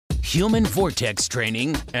Human Vortex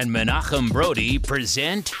Training and Menachem Brody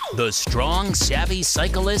present the Strong, Savvy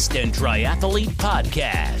Cyclist and Triathlete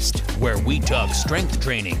Podcast, where we talk strength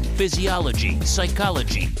training, physiology,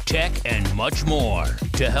 psychology, tech, and much more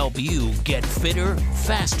to help you get fitter,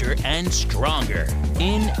 faster, and stronger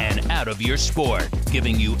in and out of your sport,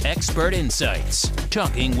 giving you expert insights,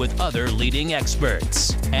 talking with other leading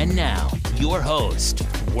experts. And now, your host,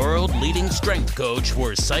 world-leading strength coach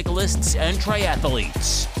for cyclists and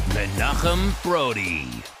triathletes, Menachem Brody.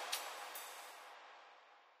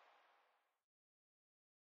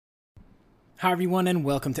 Hi everyone, and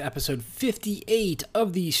welcome to episode 58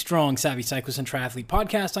 of the Strong, Savvy Cyclist and Triathlete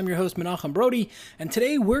Podcast. I'm your host, Menachem Brody, and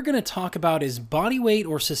today we're going to talk about, is bodyweight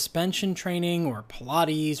or suspension training or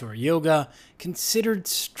Pilates or yoga considered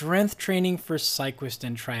strength training for cyclists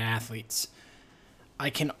and triathletes? I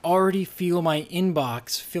can already feel my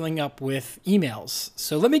inbox filling up with emails.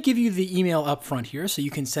 So let me give you the email up front here so you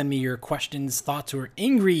can send me your questions, thoughts, or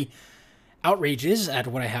angry outrages at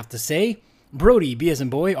what I have to say. Brody, B as in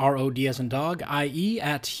boy, R-O-D as in dog, I-E,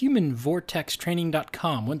 at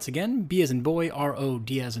humanvortextraining.com. Once again, B as in boy,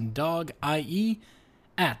 R-O-D as in dog, I-E,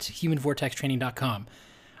 at humanvortextraining.com.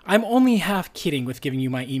 I'm only half kidding with giving you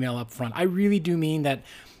my email up front. I really do mean that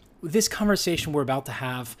this conversation we're about to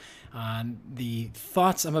have, the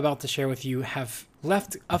thoughts I'm about to share with you have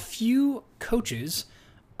left a few coaches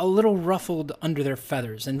a little ruffled under their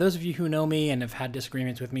feathers. And those of you who know me and have had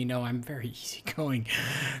disagreements with me know I'm very easygoing.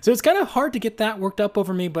 So it's kind of hard to get that worked up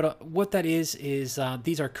over me, but what that is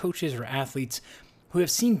these are coaches or athletes who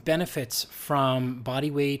have seen benefits from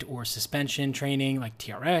bodyweight or suspension training like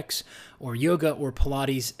TRX or yoga or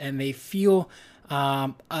Pilates, and they feel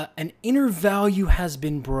an inner value has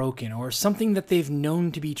been broken, or something that they've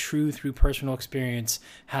known to be true through personal experience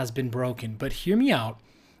has been broken. But hear me out.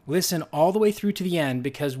 Listen all the way through to the end,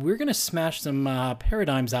 because we're going to smash some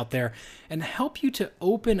paradigms out there and help you to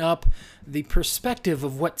open up the perspective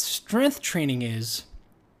of what strength training is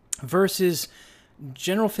versus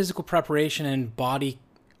general physical preparation and body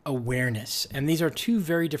awareness. And these are two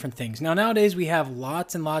very different things. Now, nowadays we have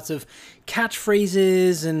lots and lots of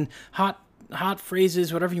catchphrases and hot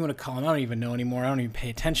phrases, whatever you want to call them. I don't even know anymore. I don't even pay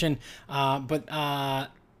attention. But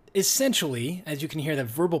essentially, as you can hear that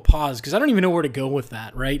verbal pause, because I don't even know where to go with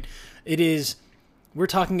that, right? We're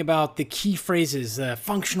talking about the key phrases,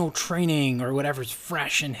 functional training or whatever's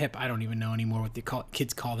fresh and hip. I don't even know anymore what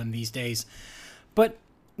kids call them these days. But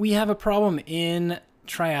we have a problem in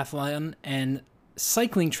triathlon and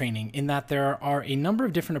cycling training in that there are a number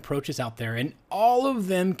of different approaches out there, and all of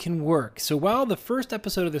them can work. So while the first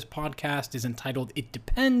episode of this podcast is entitled It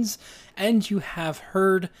Depends, and you have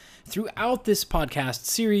heard throughout this podcast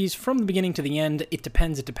series from the beginning to the end, it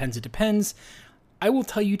depends, I will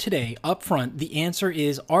tell you today up front, the answer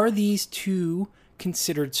is, are these two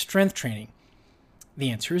considered strength training?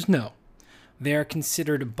 The answer is no. They are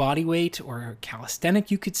considered bodyweight or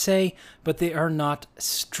calisthenic, you could say, but they are not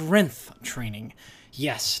strength training.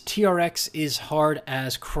 Yes, TRX is hard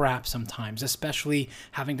as crap sometimes, especially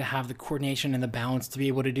having to have the coordination and the balance to be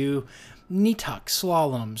able to do knee tucks,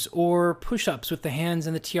 slaloms, or push-ups with the hands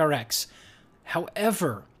in the TRX.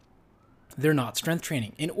 However, they're not strength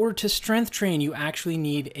training. In order to strength train, you actually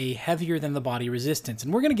need a heavier than the body resistance.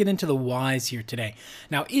 And we're going to get into the whys here today.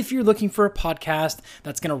 Now, if you're looking for a podcast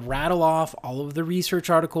that's going to rattle off all of the research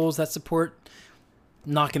articles that support,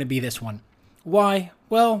 not going to be this one. Why?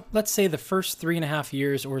 Well, let's say the first 3.5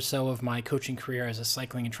 years or so of my coaching career as a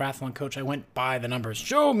cycling and triathlon coach, I went by the numbers.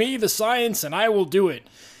 Show me the science and I will do it.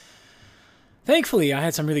 Thankfully, I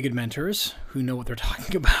had some really good mentors who know what they're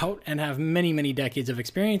talking about and have many, many decades of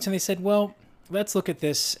experience. And they said, well, let's look at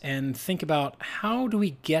this and think about, how do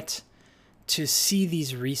we get to see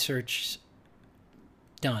these research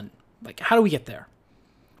done? Like, how do we get there?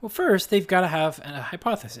 Well, first, they've got to have a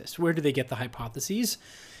hypothesis. Where do they get the hypotheses?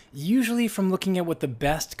 Usually from looking at what the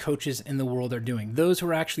best coaches in the world are doing, those who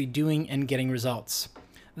are actually doing and getting results.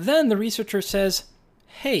 Then the researcher says,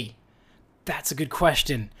 hey, that's a good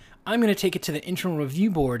question. I'm going to take it to the internal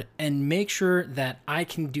review board and make sure that I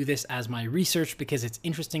can do this as my research because it's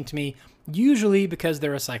interesting to me, usually because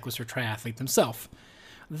they're a cyclist or triathlete themselves.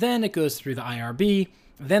 Then it goes through the IRB.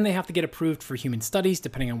 Then they have to get approved for human studies,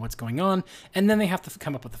 depending on what's going on. And then they have to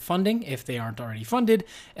come up with the funding if they aren't already funded.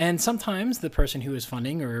 And sometimes the person who is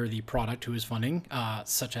funding, or the product who is funding,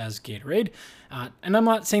 such as Gatorade, and I'm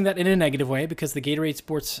not saying that in a negative way, because the Gatorade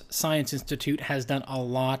Sports Science Institute has done a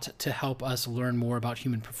lot to help us learn more about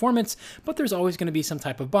human performance, but there's always going to be some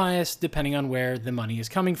type of bias depending on where the money is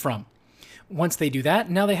coming from. Once they do that,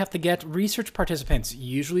 now they have to get research participants.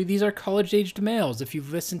 Usually these are college-aged males. If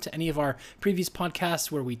you've listened to any of our previous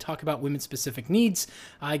podcasts where we talk about women-specific needs,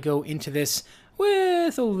 I go into this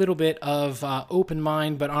with a little bit of open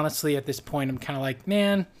mind, but honestly at this point I'm kind of like,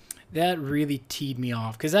 man, that really teed me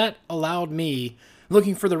off, because that allowed me,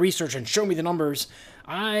 looking for the research and show me the numbers,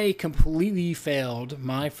 I completely failed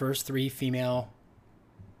my first 3 female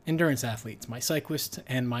endurance athletes, my cyclist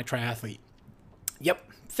and my triathlete.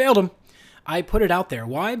 Yep, failed them. I put it out there.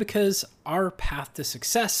 Why? Because our path to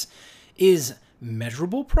success is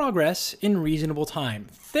measurable progress in reasonable time.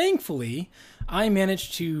 Thankfully, I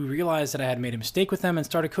managed to realize that I had made a mistake with them and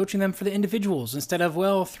started coaching them for the individuals instead of,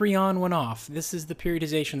 3 on, 1 off. This is the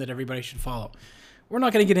periodization that everybody should follow. We're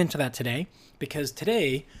not going to get into that today, because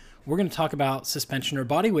today we're going to talk about suspension or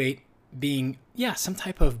body weight being, some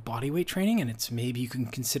type of body weight training, and it's maybe you can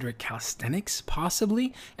consider it calisthenics,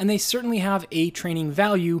 possibly, and they certainly have a training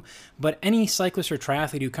value, but any cyclist or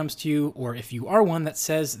triathlete who comes to you, or if you are one that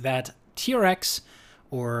says that TRX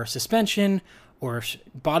or suspension or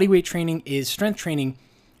body weight training is strength training,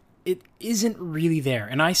 it isn't really there.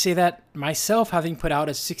 And I say that myself, having put out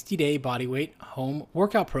a 60-day bodyweight home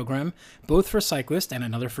workout program, both for cyclists and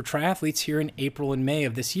another for triathletes here in April and May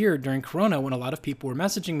of this year during Corona, when a lot of people were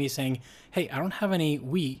messaging me saying, hey, I don't have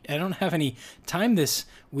any time this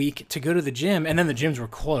week to go to the gym. And then the gyms were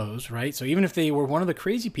closed, right? So even if they were one of the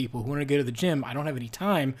crazy people who want to go to the gym, I don't have any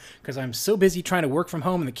time because I'm so busy trying to work from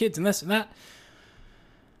home and the kids and this and that.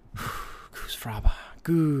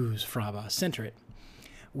 Goose fraba, center it.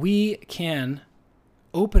 We can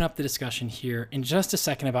open up the discussion here in just a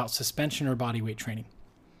second about suspension or body weight training.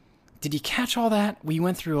 Did you catch all that? We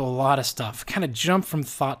went through a lot of stuff, kind of jumped from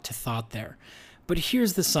thought to thought there. But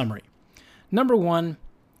here's the summary. Number 1,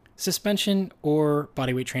 suspension or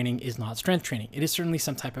body weight training is not strength training. It is certainly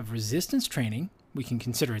some type of resistance training. We can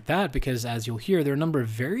consider it that because, as you'll hear, there are a number of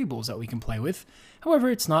variables that we can play with. However,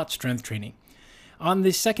 it's not strength training. On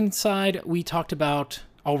the second side, we talked about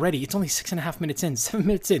already, it's only 6.5 minutes in, 7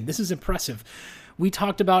 minutes in. This is impressive. We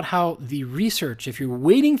talked about how the research, if you're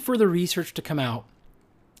waiting for the research to come out,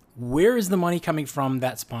 where is the money coming from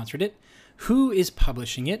that sponsored it? Who is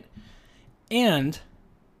publishing it? And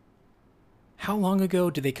how long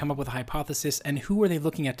ago did they come up with a hypothesis, and who are they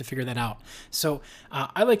looking at to figure that out? So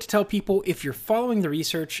I like to tell people, if you're following the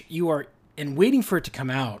research, you are and waiting for it to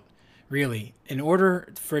come out, really, in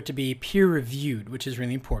order for it to be peer-reviewed, which is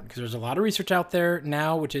really important, because there's a lot of research out there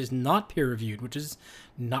now which is not peer-reviewed, which is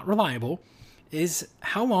not reliable, is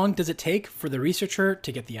how long does it take for the researcher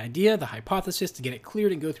to get the idea, the hypothesis, to get it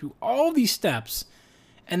cleared and go through all these steps,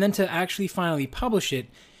 and then to actually finally publish it.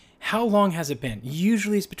 How long has it been?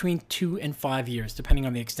 Usually it's between 2 and 5 years, depending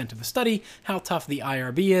on the extent of the study, how tough the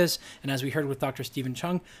IRB is, and as we heard with Dr. Stephen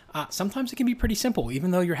Chung, sometimes it can be pretty simple,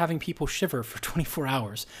 even though you're having people shiver for 24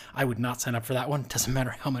 hours. I would not sign up for that one. Doesn't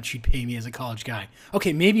matter how much you'd pay me as a college guy.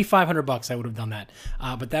 Okay, maybe $500 I would have done that,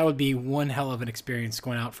 but that would be one hell of an experience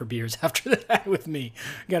going out for beers after that with me.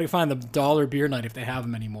 You gotta find the dollar beer night if they have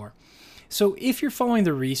them anymore. So if you're following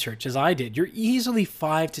the research, as I did, you're easily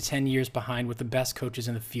 5 to 10 years behind what the best coaches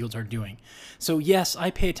in the fields are doing. So yes,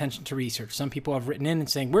 I pay attention to research. Some people have written in and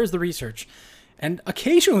saying, where's the research? And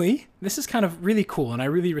occasionally, this is kind of really cool, and I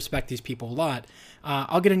really respect these people a lot.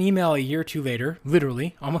 I'll get an email a year or two later,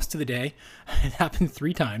 literally, almost to the day. It happened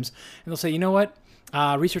 3 times. And they'll say, you know what?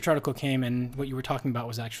 Research article came, and what you were talking about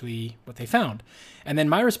was actually what they found. And then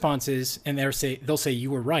my response is, and they'll say,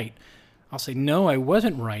 you were right. I'll say, no, I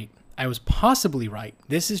wasn't right. I was possibly right.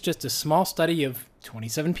 This is just a small study of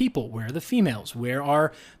 27 people. Where are the females? Where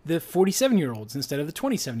are the 47-year-olds instead of the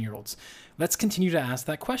 27-year-olds? Let's continue to ask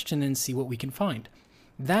that question and see what we can find.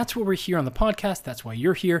 That's what we're here on the podcast. That's why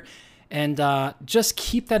you're here. And just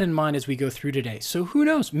keep that in mind as we go through today. So who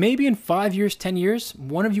knows? Maybe in 5 years, 10 years,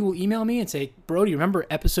 one of you will email me and say, Brody, remember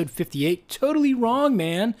episode 58? Totally wrong,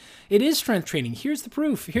 man. It is strength training. Here's the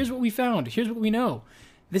proof. Here's what we found. Here's what we know.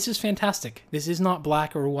 This is fantastic. This is not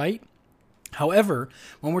black or white. However,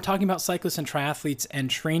 when we're talking about cyclists and triathletes and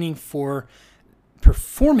training for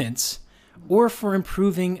performance or for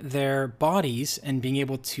improving their bodies and being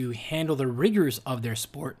able to handle the rigors of their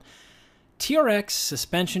sport, TRX,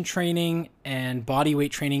 suspension training, and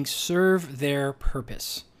bodyweight training serve their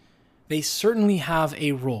purpose. They certainly have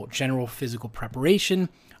a role, general physical preparation,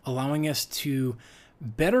 allowing us to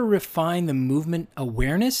better refine the movement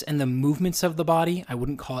awareness and the movements of the body. I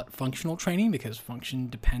wouldn't call it functional training because function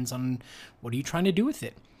depends on what are you trying to do with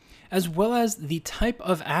it, as well as the type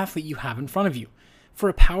of athlete you have in front of you. For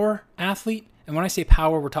a power athlete, and when I say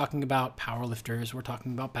power, we're talking about power lifters, we're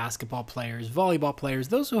talking about basketball players, volleyball players,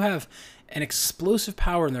 those who have an explosive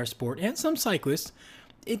power in their sport, and some cyclists,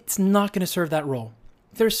 it's not going to serve that role.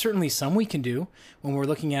 There's certainly some we can do when we're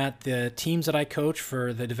looking at the teams that I coach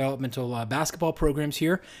for the developmental basketball programs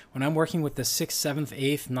here. When I'm working with the 6th, 7th,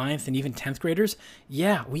 8th, 9th, and even 10th graders,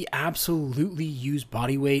 yeah, we absolutely use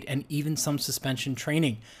body weight and even some suspension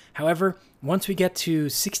training. However, once we get to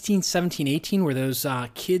 16, 17, 18, where those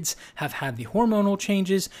kids have had the hormonal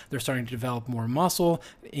changes, they're starting to develop more muscle,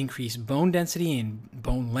 increase bone density and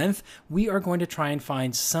bone length, we are going to try and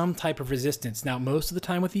find some type of resistance. Now, most of the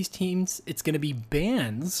time with these teams, it's going to be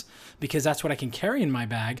bands because that's what I can carry in my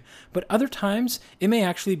bag. But other times, it may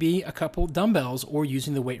actually be a couple dumbbells or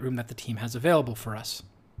using the weight room that the team has available for us.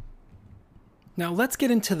 Now let's get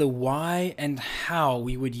into the why and how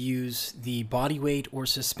we would use the bodyweight or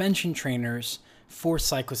suspension trainers for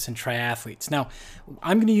cyclists and triathletes. Now,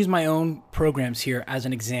 I'm going to use my own programs here as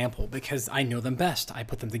an example because I know them best. I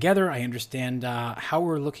put them together. I understand how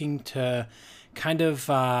we're looking to kind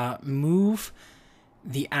of move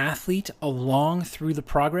the athlete along through the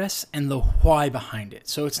progress and the why behind it.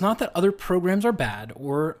 So it's not that other programs are bad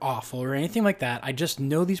or awful or anything like that. I just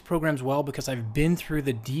know these programs well because I've been through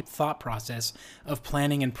the deep thought process of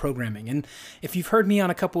planning and programming. And if you've heard me on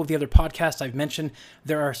a couple of the other podcasts, I've mentioned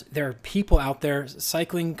there are people out there,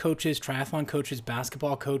 cycling coaches, triathlon coaches,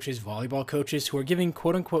 basketball coaches, volleyball coaches, who are giving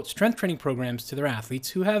quote unquote strength training programs to their athletes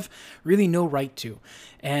who have really no right to.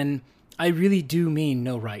 And I really do mean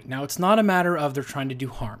no right. Now, it's not a matter of they're trying to do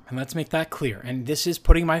harm, and let's make that clear. And this is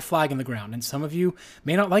putting my flag in the ground, and some of you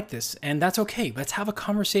may not like this, and that's okay. Let's have a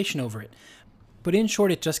conversation over it. But in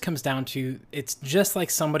short, it just comes down to, it's just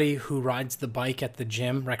like somebody who rides the bike at the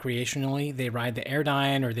gym recreationally. They ride the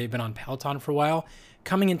Airdyne or they've been on Peloton for a while,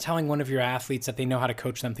 coming and telling one of your athletes that they know how to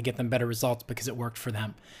coach them to get them better results because it worked for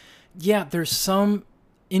them. Yeah, there's some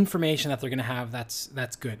information that they're going to have that's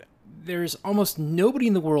good. There's almost nobody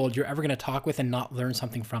in the world you're ever going to talk with and not learn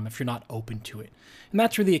something from if you're not open to it. And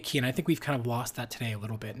that's really a key. And I think we've kind of lost that today a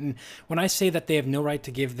little bit. And when I say that they have no right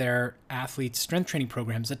to give their athletes strength training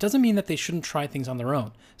programs, that doesn't mean that they shouldn't try things on their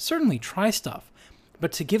own. Certainly try stuff.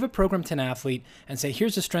 But to give a program to an athlete and say,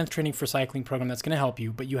 here's a strength training for cycling program that's going to help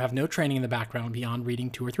you, but you have no training in the background beyond reading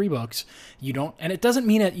 2 or 3 books, you don't, and it doesn't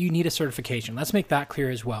mean that you need a certification. Let's make that clear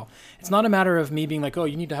as well. It's not a matter of me being like, oh,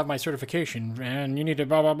 you need to have my certification and you need to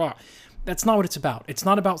blah, blah, blah. That's not what it's about. It's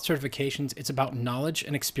not about certifications. It's about knowledge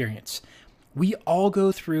and experience. We all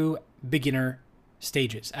go through beginner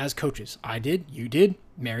stages as coaches. I did, you did,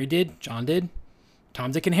 Mary did, John did, Tom,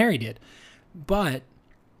 Dick, and Harry did. But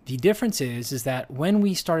the difference is that when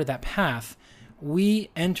we started that path, we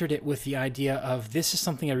entered it with the idea of this is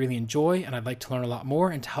something I really enjoy and I'd like to learn a lot more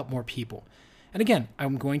and to help more people. And again,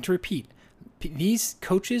 I'm going to repeat, these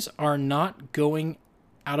coaches are not going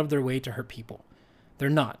out of their way to hurt people. They're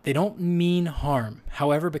not. They don't mean harm.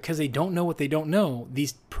 However, because they don't know what they don't know,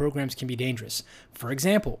 these programs can be dangerous. For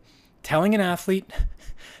example, telling an athlete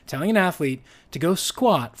to go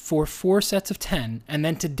squat for 4 sets of 10 and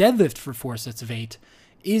then to deadlift for 4 sets of 8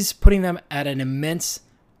 is putting them at an immense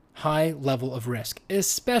high level of risk,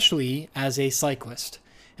 especially as a cyclist.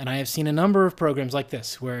 And I have seen a number of programs like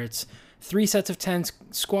this where it's 3 sets of 10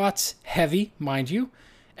 squats, heavy, mind you,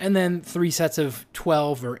 and then 3 sets of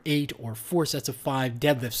 12 or 8 or 4 sets of 5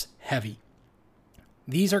 deadlifts, heavy.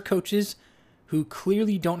 These are coaches who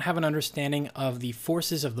clearly don't have an understanding of the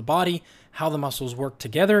forces of the body, how the muscles work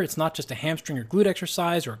together. It's not just a hamstring or glute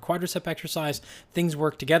exercise or a quadricep exercise. Things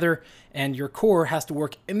work together, and your core has to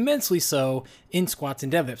work immensely so in squats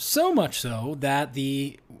and deadlifts. So much so that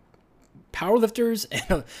the powerlifters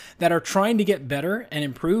that are trying to get better and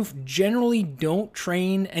improve generally don't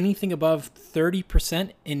train anything above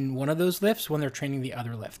 30% in one of those lifts when they're training the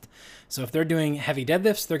other lift. So if they're doing heavy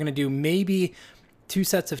deadlifts, they're going to do maybe 2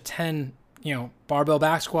 sets of 10, barbell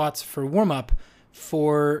back squats for warm up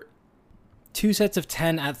for 2 sets of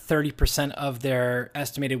 10 at 30% of their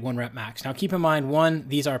estimated 1 rep max. Now keep in mind, one,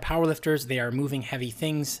 these are powerlifters. They are moving heavy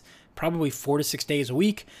things probably 4 to 6 days a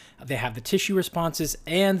week. They have the tissue responses,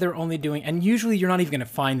 and they're only doing, and usually you're not even going to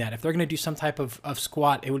find that. If they're going to do some type of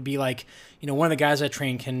squat, it would be like, one of the guys I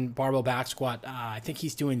train can barbell back squat. I think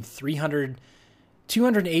he's doing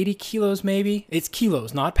 280 kilos maybe. It's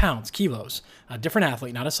kilos, not pounds, kilos. A different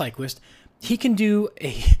athlete, not a cyclist. He can do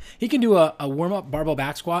a warm-up barbell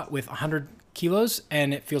back squat with 100 kilos,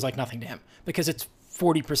 and it feels like nothing to him because it's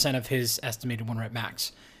 40% of his estimated 1 rep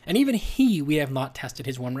max. And even we have not tested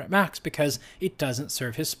his 1 rep max because it doesn't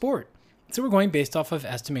serve his sport. So we're going based off of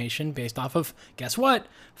estimation, based off of, guess what?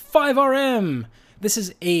 5RM. This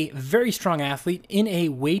is a very strong athlete in a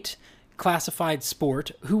weight classified sport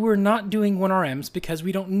who we're not doing 1RMs because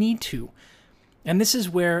we don't need to. And this is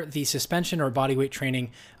where the suspension or bodyweight training,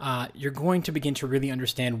 you're going to begin to really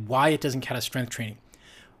understand why it doesn't count as strength training.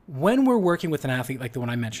 when we're working with an athlete like the one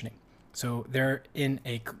I'm mentioning, so they're in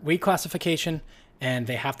a weight classification and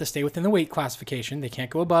they have to stay within the weight classification. They can't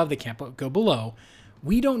go above, they can't go below.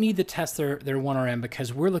 We don't need to test their 1RM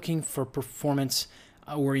because we're looking for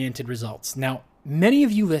performance-oriented results. Now, many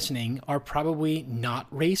of you listening are probably not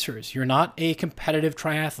racers. You're not a competitive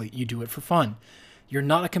triathlete. You do it for fun. You're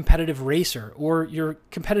not a competitive racer, or you're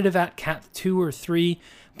competitive at Cat 2 or 3,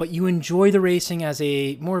 but you enjoy the racing as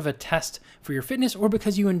more of a test for your fitness, or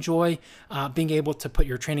because you enjoy being able to put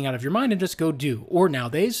your training out of your mind and just go do. Or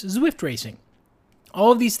nowadays, Zwift racing.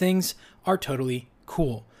 All of these things are totally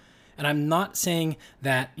cool. And I'm not saying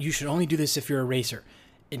that you should only do this if you're a racer.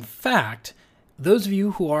 In fact, those of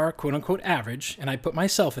you who are quote unquote average, and I put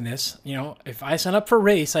myself in this, if I sign up for a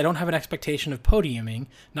race, I don't have an expectation of podiuming,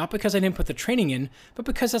 not because I didn't put the training in, but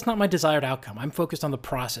because that's not my desired outcome. I'm focused on the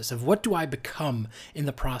process of what do I become in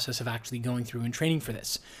the process of actually going through and training for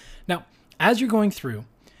this. Now, as you're going through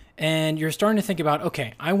and you're starting to think about,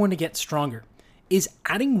 okay, I want to get stronger, is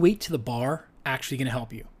adding weight to the bar actually going to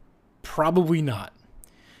help you? Probably not.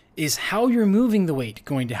 Is how you're moving the weight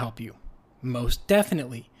going to help you? Most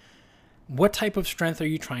definitely. What type of strength are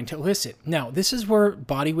you trying to elicit? Now, this is where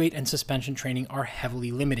bodyweight and suspension training are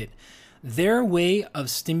heavily limited. Their way of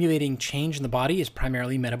stimulating change in the body is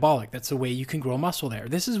primarily metabolic. That's the way you can grow muscle there.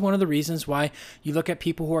 This is one of the reasons why you look at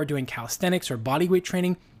people who are doing calisthenics or bodyweight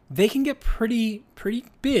training. They can get pretty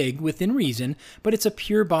big within reason, but it's a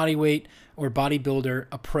pure bodyweight or bodybuilder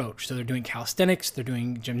approach. So they're doing calisthenics, they're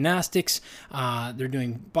doing gymnastics, they're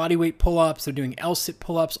doing bodyweight pull-ups, they're doing L-sit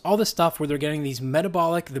pull-ups, all this stuff where they're getting these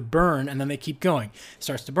metabolic, the burn, and then they keep going. It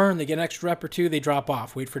starts to burn, they get an extra rep or two, they drop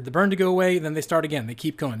off, wait for the burn to go away, then they start again, they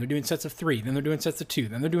keep going. They're doing sets of 3, then they're doing sets of 2,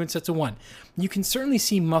 then they're doing sets of 1. You can certainly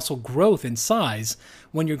see muscle growth in size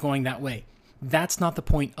when you're going that way. That's not the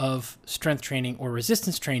point of strength training or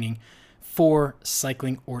resistance training for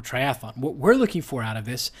cycling or triathlon. What we're looking for out of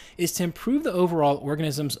this is to improve the overall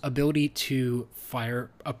organism's ability to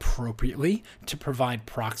fire appropriately, to provide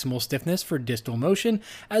proximal stiffness for distal motion,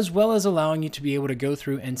 as well as allowing you to be able to go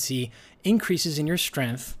through and see increases in your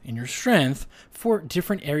strength for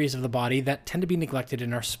different areas of the body that tend to be neglected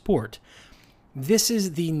in our sport. This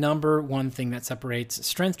is the number one thing that separates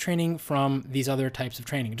strength training from these other types of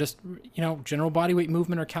training. Just, general bodyweight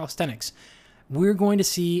movement or calisthenics. We're going to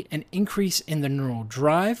see an increase in the neural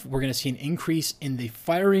drive. We're going to see an increase in the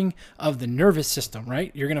firing of the nervous system, right?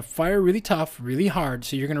 You're going to fire really tough, really hard,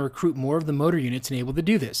 so you're going to recruit more of the motor units and able to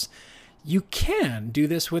do this. You can do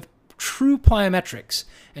this with true plyometrics,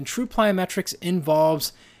 and true plyometrics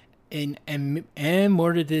involves an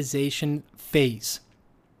amortization phase.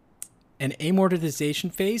 An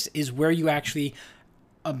amortization phase is where you actually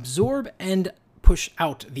absorb and push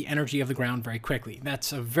out the energy of the ground very quickly.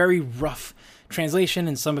 That's a very rough translation,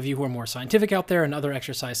 and some of you who are more scientific out there and other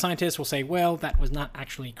exercise scientists will say, well, that was not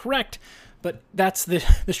actually correct, but that's the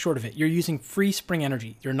short of it. You're using free spring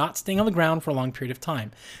energy. You're not staying on the ground for a long period of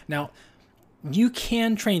time. Now, you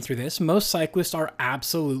can train through this. Most cyclists are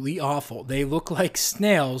absolutely awful. They look like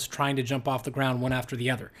snails trying to jump off the ground one after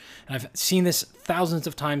the other. And I've seen this thousands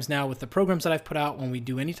of times now with the programs that I've put out when we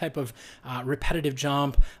do any type of repetitive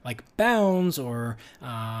jump, like bounds or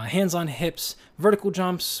hands on hips, vertical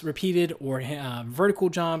jumps repeated, or vertical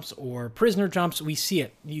jumps or prisoner jumps. We see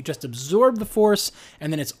it. You just absorb the force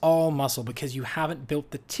and then it's all muscle because you haven't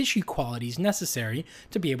built the tissue qualities necessary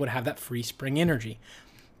to be able to have that free spring energy.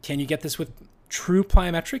 Can you get this with true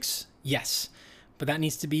plyometrics? Yes, but that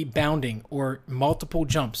needs to be bounding or multiple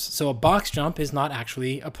jumps. So a box jump is not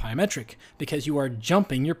actually a plyometric because you are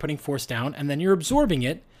jumping, you're putting force down, and then you're absorbing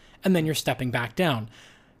it, and then you're stepping back down.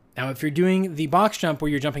 Now, if you're doing the box jump where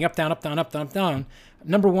you're jumping up, down, up, down, up, down, up, down,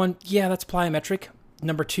 number one, yeah, that's plyometric.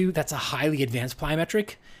 Number two, that's a highly advanced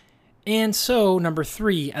plyometric. And so, number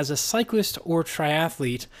three, as a cyclist or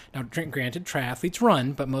triathlete, now granted, triathletes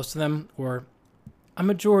run, but most of them, or a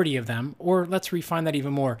majority of them, or let's refine that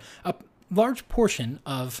even more, a large portion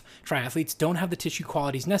of triathletes don't have the tissue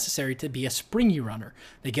qualities necessary to be a springy runner.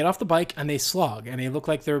 They get off the bike and they slog, and they look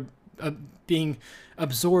like they're being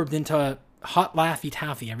absorbed into a hot Laffy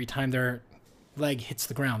Taffy every time their leg hits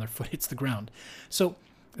the ground, their foot hits the ground. So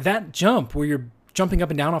that jump where you're jumping up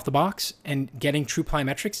and down off the box and getting true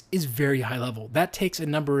plyometrics is very high level. That takes a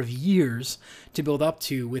number of years to build up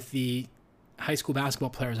to with the high school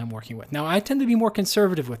basketball players I'm working with. Now, I tend to be more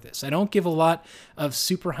conservative with this. I don't give a lot of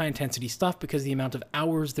super high intensity stuff because of the amount of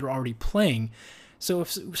hours they're already playing. So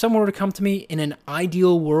if someone were to come to me in an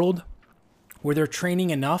ideal world where they're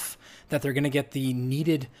training enough that they're going to get the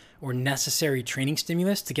needed or necessary training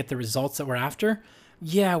stimulus to get the results that we're after,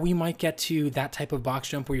 yeah, we might get to that type of box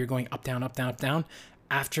jump where you're going up, down, up, down, up, down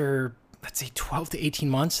after let's say 12 to 18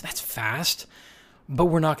 months. That's fast. But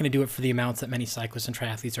we're not going to do it for the amounts that many cyclists and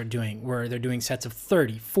triathletes are doing, where they're doing sets of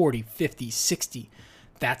 30, 40, 50, 60.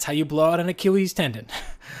 That's how you blow out an Achilles tendon.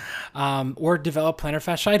 Or develop plantar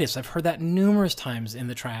fasciitis. I've heard that numerous times in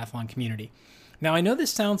the triathlon community. Now, I know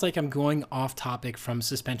this sounds like I'm going off topic from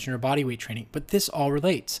suspension or bodyweight training, but this all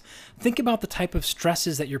relates. Think about the type of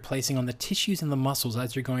stresses that you're placing on the tissues and the muscles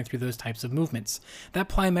as you're going through those types of movements. That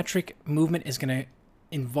plyometric movement is going to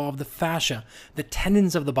involve the fascia, the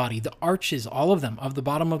tendons of the body, the arches, all of them, of the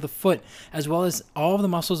bottom of the foot, as well as all of the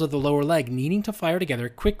muscles of the lower leg needing to fire together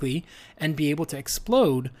quickly and be able to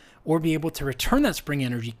explode or be able to return that spring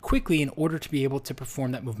energy quickly in order to be able to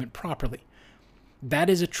perform that movement properly.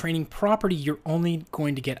 That is a training property you're only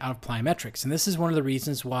going to get out of plyometrics. And this is one of the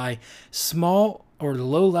reasons why small or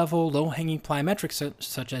low-level, low-hanging plyometrics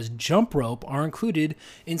such as jump rope are included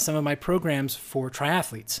in some of my programs for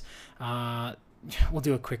triathletes. We'll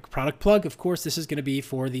do a quick product plug. Of course, this is going to be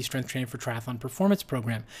for the Strength Training for Triathlon Performance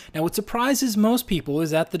program. Now, what surprises most people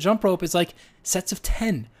is that the jump rope is like sets of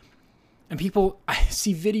 10. And I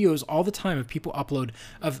see videos all the time of people upload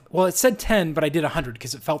of, well, it said 10, but I did 100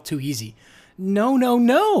 because it felt too easy.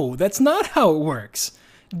 No. That's not how it works.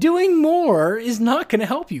 Doing more is not going to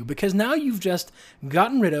help you because now you've just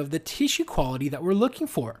gotten rid of the tissue quality that we're looking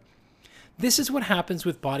for. This is what happens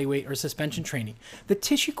with bodyweight or suspension training. The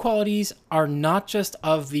tissue qualities are not just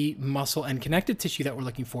of the muscle and connective tissue that we're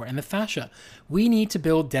looking for and the fascia. We need to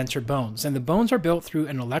build denser bones, and the bones are built through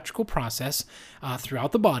an electrical process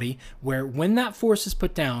throughout the body where when that force is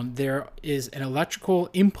put down, there is an electrical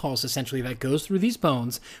impulse essentially that goes through these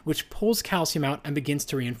bones, which pulls calcium out and begins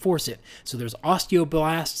to reinforce it. So there's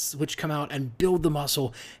osteoblasts which come out and build the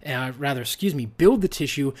muscle, build the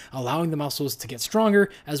tissue, allowing the muscles to get stronger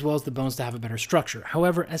as well as the bones to have a better structure.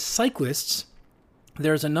 However, as cyclists,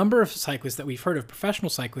 there's a number of cyclists that we've heard of, professional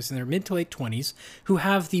cyclists in their mid to late 20s, who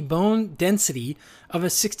have the bone density of a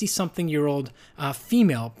 60-something-year-old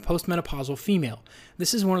female, postmenopausal female.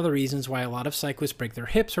 This is one of the reasons why a lot of cyclists break their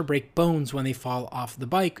hips or break bones when they fall off the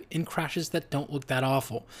bike in crashes that don't look that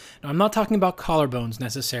awful. Now, I'm not talking about collarbones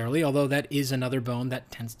necessarily, although that is another bone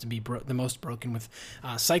that tends to be the most broken with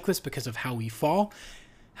cyclists because of how we fall.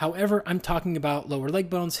 However, I'm talking about lower leg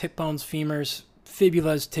bones, hip bones, femurs,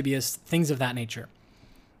 fibulas, tibias, things of that nature.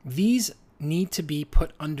 These need to be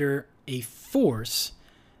put under a force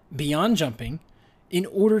beyond jumping in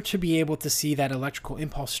order to be able to see that electrical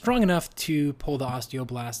impulse strong enough to pull the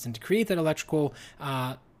osteoblasts and to create that electrical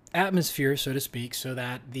atmosphere, so to speak, so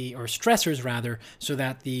that stressors rather, so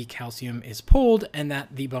that the calcium is pulled and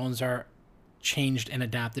that the bones are changed and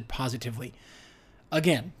adapted positively.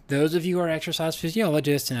 Again, those of you who are exercise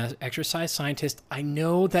physiologists and exercise scientists, I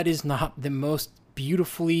know that is not the most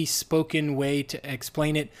beautifully spoken way to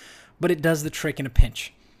explain it, but it does the trick in a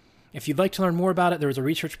pinch. If you'd like to learn more about it, there was a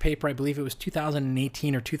research paper, I believe it was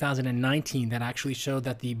 2018 or 2019, that actually showed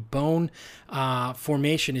that the bone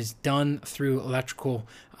formation is done through electrical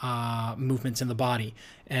movements in the body.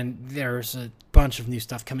 And there's a bunch of new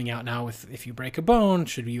stuff coming out now with if you break a bone,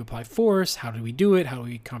 should you apply force? How do we do it? How do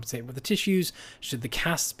we compensate with the tissues? Should the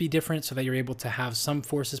casts be different so that you're able to have some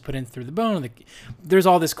forces put in through the bone? There's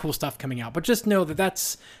all this cool stuff coming out, but just know that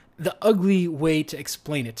that's the ugly way to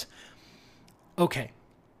explain it. Okay.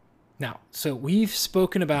 Now, so we've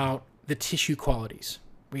spoken about the tissue qualities.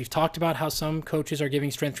 We've talked about how some coaches are giving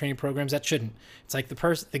strength training programs that shouldn't. It's like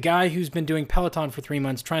the guy who's been doing Peloton for 3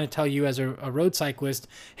 months trying to tell you as a road cyclist,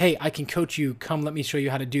 hey, I can coach you. Come, let me show you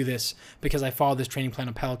how to do this because I follow this training plan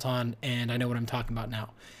on Peloton and I know what I'm talking about now.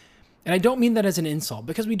 And I don't mean that as an insult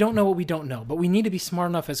because we don't know what we don't know, but we need to be smart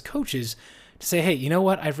enough as coaches to say, hey, you know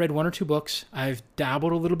what? I've read 1 or 2 books. I've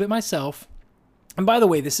dabbled a little bit myself. And by the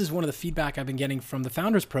way, this is one of the feedback I've been getting from the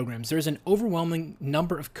founders programs. There's an overwhelming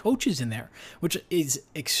number of coaches in there, which is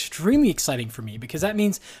extremely exciting for me because that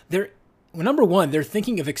means number one, they're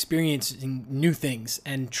thinking of experiencing new things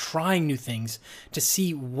and trying new things to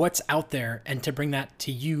see what's out there and to bring that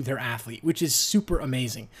to you, their athlete, which is super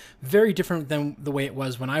amazing. Very different than the way it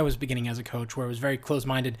was when I was beginning as a coach, where it was very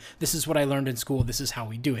closed-minded. This is what I learned in school. This is how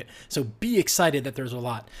we do it. So be excited that there's a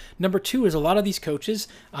lot. Number two is a lot of these coaches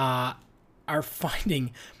are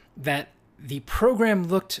finding that the program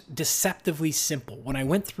looked deceptively simple. When I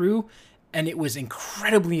went through and it was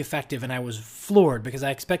incredibly effective and I was floored because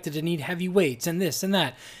I expected to need heavy weights and this and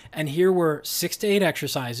that. And here were 6 to 8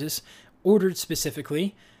 exercises ordered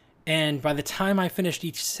specifically. And by the time I finished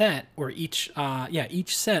each set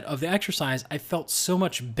set of the exercise, I felt so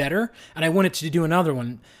much better and I wanted to do another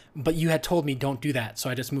one, but you had told me don't do that. So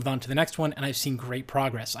I just moved on to the next one and I've seen great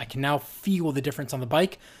progress. I can now feel the difference on the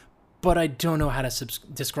bike, but I don't know how to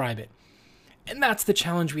describe it. And that's the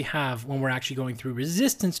challenge we have when we're actually going through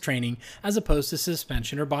resistance training as opposed to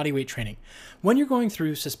suspension or bodyweight training. When you're going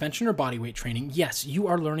through suspension or bodyweight training, yes, you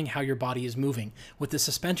are learning how your body is moving. With the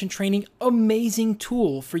suspension training, amazing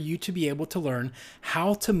tool for you to be able to learn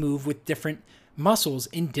how to move with different muscles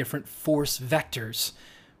in different force vectors.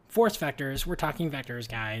 Force vectors, we're talking vectors,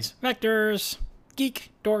 guys. Vectors,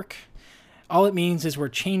 geek, dork. All it means is we're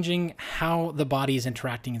changing how the body is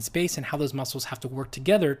interacting in space and how those muscles have to work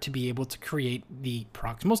together to be able to create the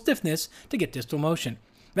proximal stiffness to get distal motion.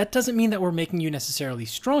 That doesn't mean that we're making you necessarily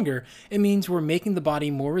stronger. It means we're making the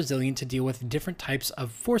body more resilient to deal with different types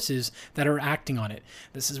of forces that are acting on it.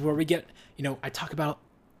 This is where we get, I talk about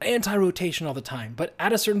anti-rotation all the time, but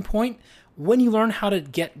at a certain point, when you learn how to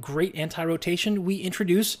get great anti-rotation, we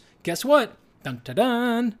introduce, guess what? Dun dun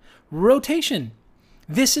dun, rotation.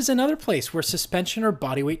 This is another place where suspension or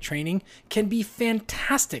bodyweight training can be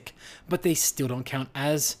fantastic, but they still don't count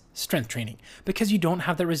as strength training because you don't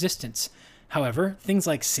have the resistance. However, things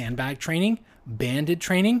like sandbag training, banded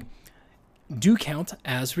training do count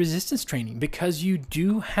as resistance training because you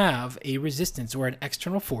do have a resistance or an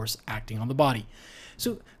external force acting on the body.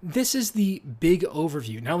 So this is the big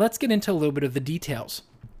overview. Now let's get into a little bit of the details.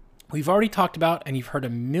 We've already talked about, and you've heard a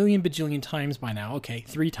million bajillion times by now,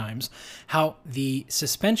 3 times, how the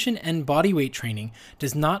suspension and bodyweight training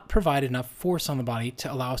does not provide enough force on the body to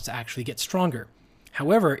allow us to actually get stronger.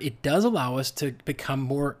 However, it does allow us to become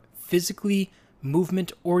more physically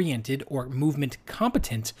movement oriented or movement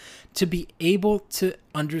competent to be able to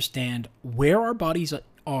understand where our bodies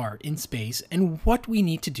are in space and what we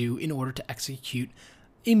need to do in order to execute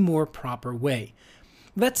a more proper way.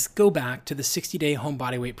 Let's go back to the 60-day home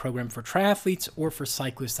bodyweight program for triathletes or for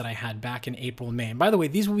cyclists that I had back in April and May. And by the way,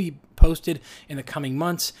 these will be posted in the coming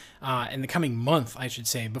months, I should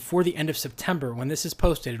say, before the end of September. When this is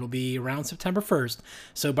posted, it'll be around September 1st.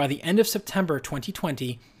 So by the end of September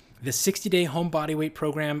 2020, the 60-day home bodyweight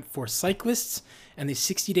program for cyclists and the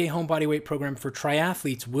 60-day home bodyweight program for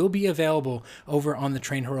triathletes will be available over on the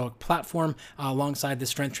Train Heroic platform alongside the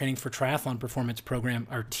strength training for triathlon performance program,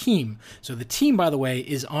 our team. So the team, by the way,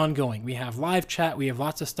 is ongoing. We have live chat. We have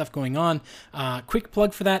lots of stuff going on. Quick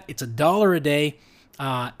plug for that. It's $1 a day.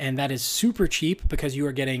 And that is super cheap because you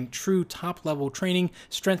are getting true top-level training,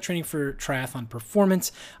 strength training for triathlon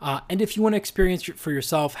performance. And if you want to experience for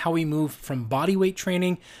yourself how we move from bodyweight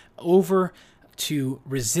training over to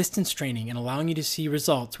resistance training and allowing you to see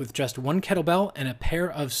results with just one kettlebell and a pair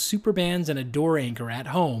of super bands and a door anchor at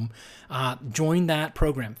home, join that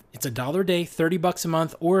program. It's $1 a day, $30 a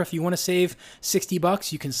month, or if you want to save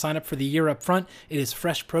 $60, you can sign up for the year up front. It is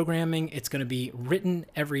fresh programming. It's going to be written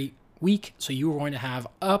every week, so you are going to have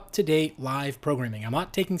up-to-date live programming. I'm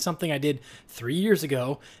not taking something I did 3 years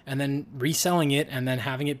ago and then reselling it and then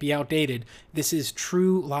having it be outdated. This is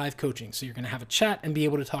true live coaching. So you're going to have a chat and be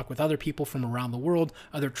able to talk with other people from around the world,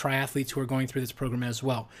 other triathletes who are going through this program as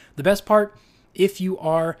well. The best part, if you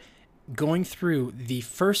are going through the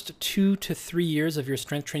first 2 to 3 years of your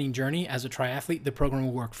strength training journey as a triathlete, the program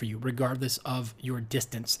will work for you regardless of your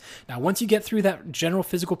distance. Now, once you get through that general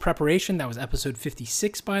physical preparation, that was episode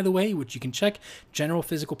 56, by the way, which you can check, general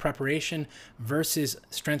physical preparation versus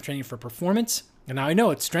strength training for performance. And now I know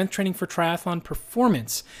it's strength training for triathlon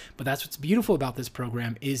performance, but that's what's beautiful about this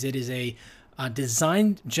program is it is a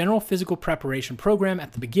designed general physical preparation program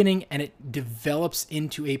at the beginning, and it develops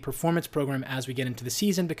into a performance program as we get into the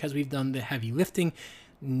season because we've done the heavy lifting,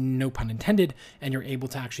 no pun intended, and you're able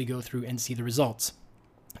to actually go through and see the results.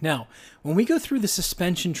 Now, when we go through the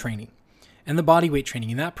suspension training and the bodyweight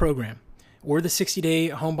training in that program, or the 60-day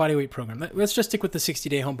home bodyweight program. Let's just stick with the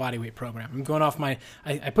 60-day home bodyweight program. I'm going off I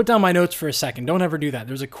put down my notes for a second. Don't ever do that.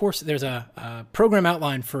 There's a program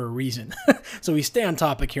outline for a reason. So we stay on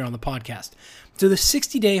topic here on the podcast. So the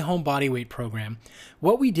 60-day home bodyweight program,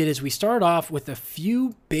 what we did is we started off with a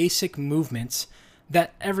few basic movements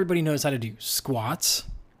that everybody knows how to do. Squats,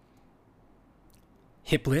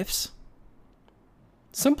 hip lifts,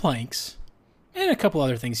 some planks, and a couple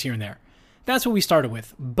other things here and there. That's what we started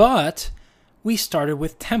with. But we started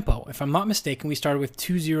with tempo. If I'm not mistaken, we started with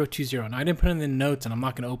 2020. Now, I didn't put it in the notes, and I'm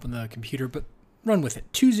not going to open the computer, but run with it.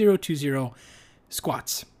 2020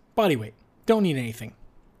 squats, body weight. Don't need anything.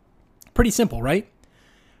 Pretty simple, right?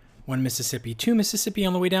 1 Mississippi, 2 Mississippi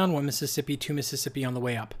on the way down, 1 Mississippi, 2 Mississippi on the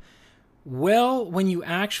way up. Well, when you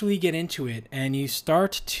actually get into it and you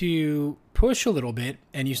start to push a little bit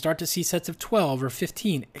and you start to see sets of 12 or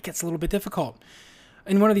 15, it gets a little bit difficult.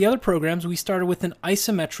 In one of the other programs, we started with an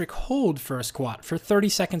isometric hold for a squat for 30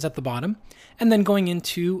 seconds at the bottom, and then going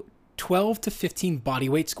into 12 to 15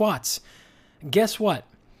 bodyweight squats. Guess what?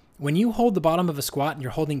 When you hold the bottom of a squat and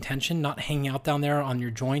you're holding tension, not hanging out down there on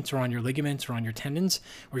your joints or on your ligaments or on your tendons,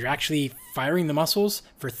 where you're actually firing the muscles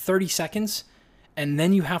for 30 seconds, and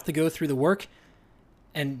then you have to go through the work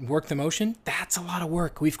and work the motion, that's a lot of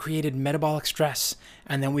work. We've created metabolic stress,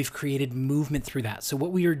 and then we've created movement through that. So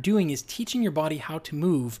what we are doing is teaching your body how to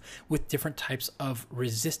move with different types of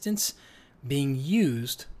resistance being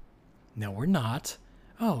used. No, we're not.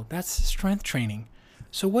 Oh, that's strength training.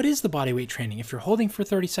 So what is the body weight training? If you're holding for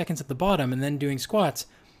 30 seconds at the bottom and then doing squats,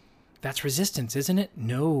 that's resistance, isn't it?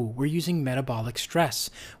 No, we're using metabolic stress.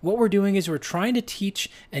 What we're doing is we're trying to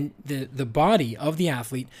teach the body of the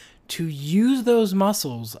athlete to use those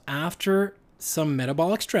muscles after some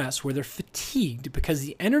metabolic stress where they're fatigued, because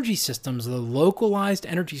the energy systems, the localized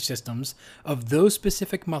energy systems of those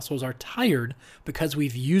specific muscles are tired because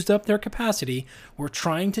we've used up their capacity. We're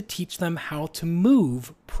trying to teach them how to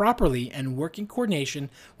move properly and work in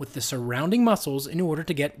coordination with the surrounding muscles in order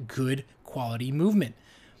to get good quality movement.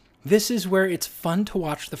 This is where it's fun to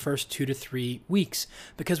watch the first 2 to 3 weeks,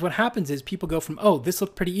 because what happens is people go from, oh, this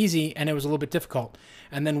looked pretty easy and it was a little bit difficult.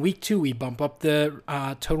 And then week 2, we bump up the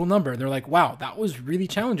total number. They're like, wow, that was really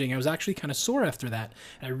challenging. I was actually kind of sore after that.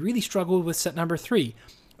 And I really struggled with set number 3.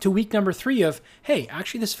 To week number 3 of, hey,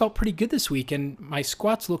 actually this felt pretty good this week and my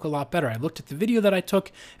squats look a lot better. I looked at the video that I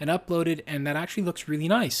took and uploaded, and that actually looks really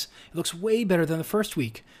nice. It looks way better than the first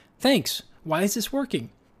week. Thanks. Why is this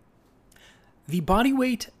working? The body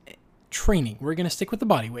weight training, we're going to stick with the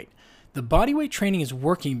body weight. The body weight training is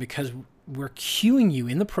working because we're cueing you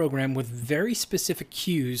in the program with very specific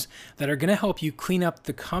cues that are going to help you clean up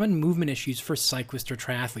the common movement issues for cyclists or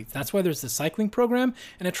triathletes. That's why there's the cycling program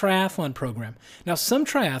and a triathlon program. Now, some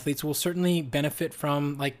triathletes will certainly benefit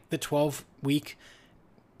from like the 12-week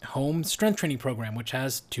home strength training program, which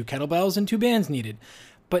has 2 kettlebells and 2 bands needed.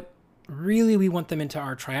 But really, we want them into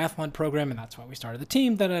our triathlon program, and that's why we started the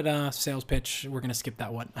team. Sales pitch. We're going to skip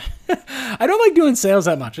that one. I don't like doing sales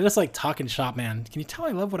that much. I just like talking shop, man. Can you tell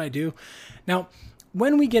I love what I do? Now,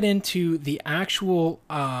 when we get into the actual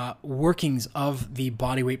workings of the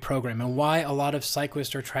bodyweight program and why a lot of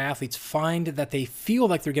cyclists or triathletes find that they feel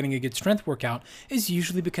like they're getting a good strength workout is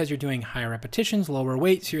usually because you're doing higher repetitions, lower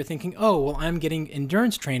weight. So you're thinking, oh, well, I'm getting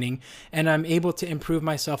endurance training and I'm able to improve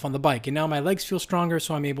myself on the bike. And now my legs feel stronger,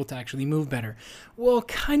 so I'm able to actually move better. Well,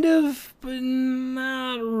 kind of, but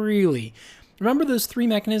not really. Remember those 3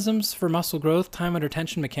 mechanisms for muscle growth: time under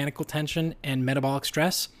tension, mechanical tension, and metabolic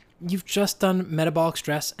stress? You've just done metabolic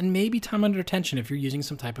stress and maybe time under tension if you're using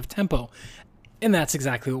some type of tempo. And that's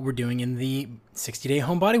exactly what we're doing in the 60-day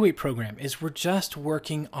home bodyweight program, is we're just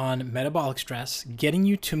working on metabolic stress, getting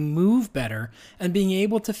you to move better and being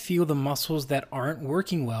able to feel the muscles that aren't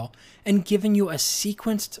working well, and giving you a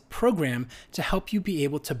sequenced program to help you be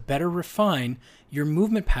able to better refine your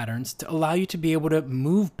movement patterns to allow you to be able to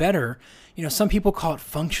move better. You know, some people call it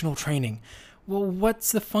functional training. Well,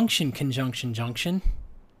 what's the function conjunction junction?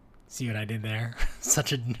 See what I did there?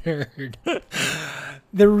 Such a nerd.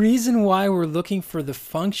 The reason why we're looking for the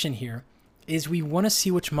function here is we want to see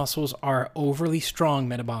which muscles are overly strong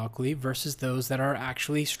metabolically versus those that are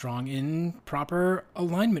actually strong in proper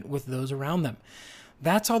alignment with those around them.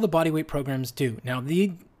 That's all the bodyweight programs do. Now,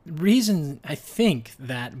 the reason I think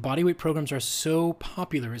that bodyweight programs are so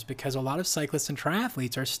popular is because a lot of cyclists and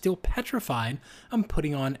triathletes are still petrified on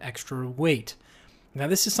putting on extra weight. Now,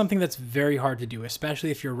 this is something that's very hard to do,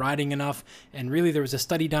 especially if you're riding enough. And really, there was a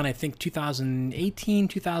study done, I think 2018,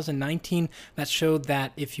 2019, that showed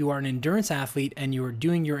that if you are an endurance athlete and you are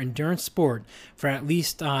doing your endurance sport for at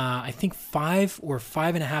least, I think 5 or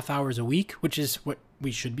 5.5 hours a week, which is what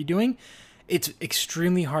we should be doing, it's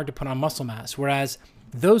extremely hard to put on muscle mass. Whereas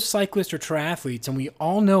those cyclists or triathletes, and we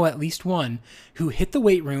all know at least one, who hit the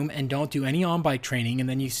weight room and don't do any on-bike training, and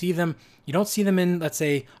then you don't see them in, let's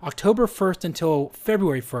say, October 1st until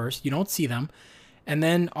February 1st, you don't see them, and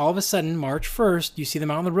then all of a sudden, March 1st, you see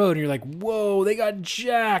them out on the road, and you're like, whoa, they got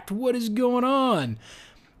jacked, what is going on?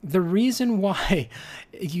 The reason why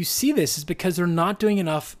you see this is because they're not doing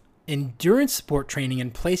enough endurance sport training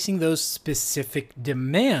and placing those specific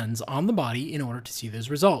demands on the body in order to see those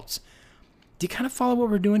results. Do you kind of follow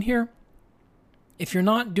what we're doing here? If you're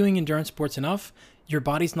not doing endurance sports enough, your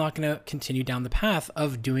body's not going to continue down the path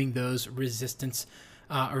of doing those resistance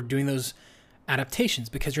or doing those adaptations,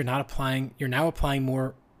 because you're now applying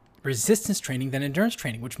more resistance training than endurance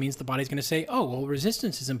training, which means the body's going to say, oh, well,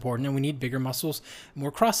 resistance is important and we need bigger muscles,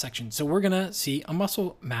 more cross section. So we're going to see a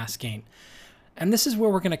muscle mass gain. And this is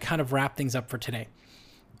where we're going to kind of wrap things up for today.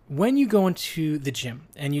 When you go into the gym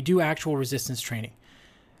and you do actual resistance training,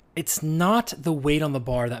 it's not the weight on the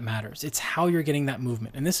bar that matters. It's how you're getting that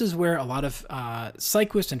movement. And this is where a lot of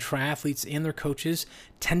cyclists and triathletes and their coaches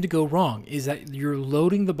tend to go wrong, is that you're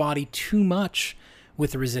loading the body too much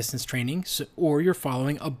with the resistance training, or you're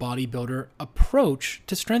following a bodybuilder approach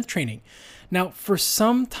to strength training. Now, for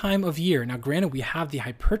some time of year, now granted, we have the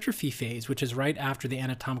hypertrophy phase, which is right after the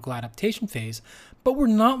anatomical adaptation phase, but we're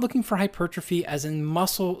not looking for hypertrophy as in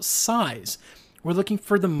muscle size. We're looking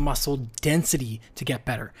for the muscle density to get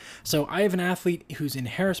better. So I have an athlete who's in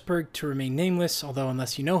Harrisburg, to remain nameless, although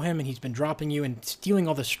unless you know him and he's been dropping you and stealing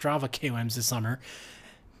all the Strava KOMs this summer,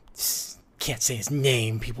 can't say his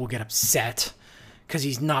name, people will get upset because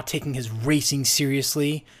he's not taking his racing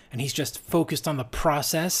seriously and he's just focused on the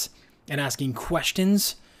process and asking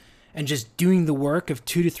questions and just doing the work of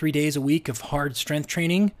 2 to 3 days a week of hard strength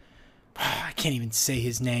training. I can't even say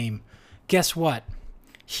his name. Guess what?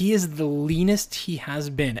 He is the leanest he has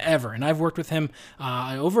been ever. And I've worked with him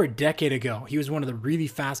over a decade ago. He was one of the really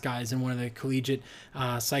fast guys in one of the collegiate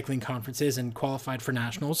cycling conferences and qualified for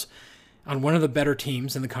nationals on one of the better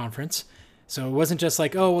teams in the conference. So it wasn't just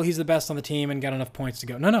like, oh, well, he's the best on the team and got enough points to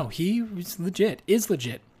go. No, he is legit.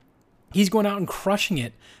 He's going out and crushing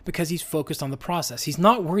it because he's focused on the process. He's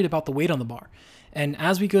not worried about the weight on the bar. And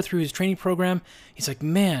as we go through his training program, he's like,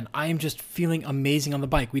 man, I am just feeling amazing on the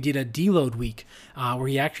bike. We did a deload week where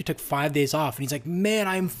he actually took 5 days off. And he's like, man,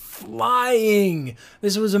 I'm flying.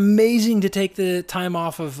 This was amazing to take the time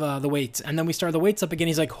off of the weights. And then we started the weights up again.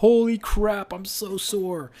 He's like, holy crap, I'm so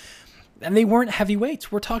sore. And they weren't heavy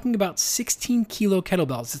weights. We're talking about 16 kilo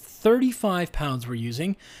kettlebells. 35 pounds we're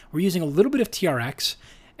using. We're using a little bit of TRX.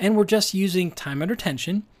 And we're just using time under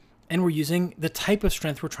tension. And we're using the type of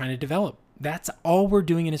strength we're trying to develop. That's all we're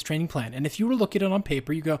doing in his training plan. And if you were to look at it on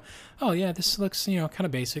paper, you go, oh yeah, this looks, kind of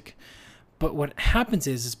basic. But what happens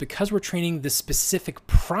is because we're training the specific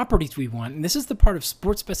properties we want, and this is the part of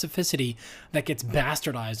sports specificity that gets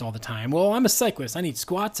bastardized all the time. Well, I'm a cyclist. I need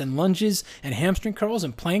squats and lunges and hamstring curls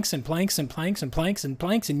and planks and planks and planks and planks and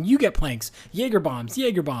planks, and you get planks. Jaeger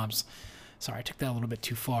bombs. Sorry, I took that a little bit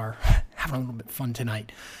too far. Having a little bit of fun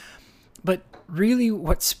tonight. But really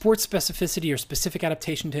what sports specificity or specific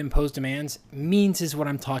adaptation to imposed demands means is what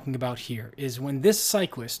I'm talking about here, is when this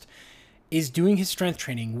cyclist is doing his strength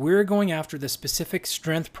training, we're going after the specific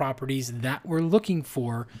strength properties that we're looking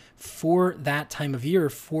for that time of year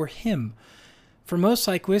for him. For most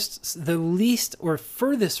cyclists, the least or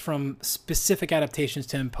furthest from specific adaptations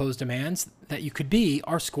to imposed demands that you could be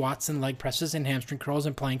are squats and leg presses and hamstring curls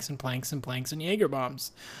and planks and planks and planks and Jaeger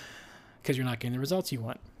bombs, because you're not getting the results you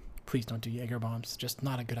want. Please don't do Jaeger bombs. Just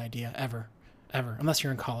not a good idea ever. Unless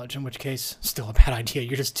you're in college, in which case, still a bad idea.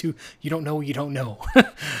 You're just you don't know what you don't know.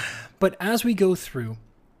 But as we go through,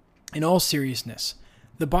 in all seriousness,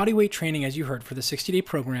 the bodyweight training, as you heard, for the 60-day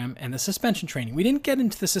program and the suspension training. We didn't get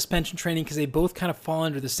into the suspension training because they both kind of fall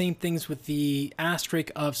under the same things, with the asterisk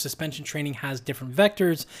of suspension training has different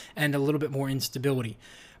vectors and a little bit more instability.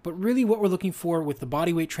 But really what we're looking for with the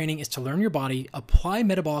bodyweight training is to learn your body, apply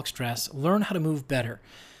metabolic stress, learn how to move better.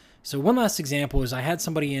 So one last example is I had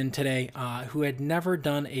somebody in today who had never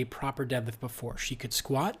done a proper deadlift before. She could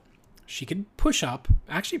squat. She could push up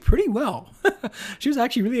actually pretty well. She was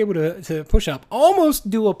actually really able to push up,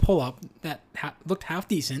 almost do a pull-up that looked half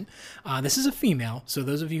decent. This is a female, so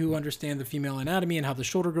those of you who understand the female anatomy and how the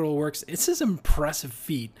shoulder girdle works, this is an impressive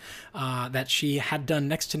feat that she had done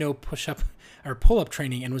next to no push-up or pull-up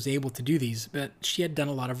training and was able to do these, but she had done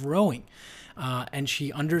a lot of rowing. And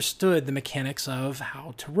she understood the mechanics of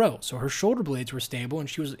how to row. So her shoulder blades were stable, and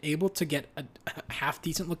she was able to get a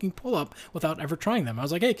half-decent looking pull-up without ever trying them. I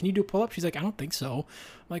was like, hey, can you do a pull-up? She's like, I don't think so.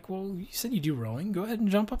 I'm like, well, you said you do rowing. Go ahead and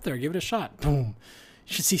jump up there. Give it a shot. Boom.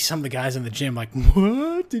 You should see some of the guys in the gym like,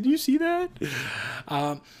 what? Did you see that?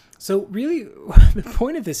 So really, the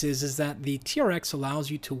point of this is that the TRX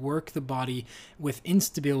allows you to work the body with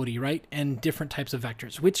instability, right? And different types of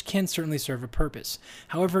vectors, which can certainly serve a purpose.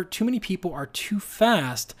 However, too many people are too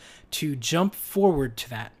fast to jump forward to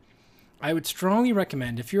that. I would strongly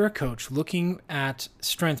recommend, if you're a coach looking at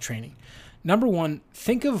strength training, number one,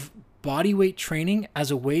 think of bodyweight training as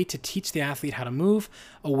a way to teach the athlete how to move,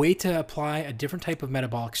 a way to apply a different type of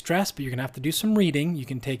metabolic stress, but you're going to have to do some reading. You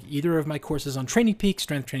can take either of my courses on Training Peak,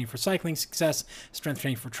 Strength Training for Cycling Success, Strength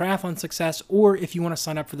Training for Triathlon Success, or if you want to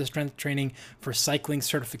sign up for the Strength Training for Cycling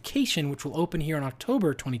certification, which will open here in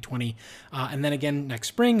October 2020, and then again next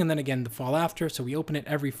spring, and then again the fall after. So we open it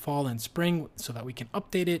every fall and spring so that we can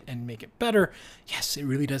update it and make it better. Yes, it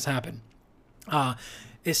really does happen.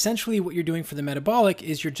 essentially what you're doing for the metabolic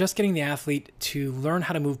is you're just getting the athlete to learn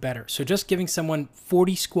how to move better. So just giving someone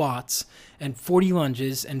 40 squats and 40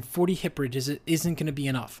 lunges and 40 hip bridges isn't going to be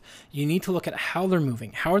enough. You need to look at how they're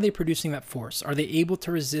moving. How are they producing that force? Are they able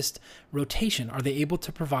to resist rotation? Are they able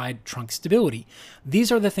to provide trunk stability?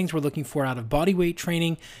 These are the things we're looking for out of body weight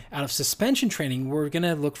training. Out of suspension training, we're going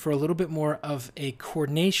to look for a little bit more of a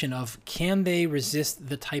coordination of, can they resist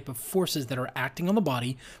the type of forces that are acting on the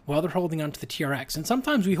body while they're holding onto the TRX? And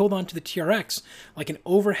sometimes we hold on to the TRX like an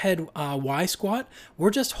overhead Y squat. We're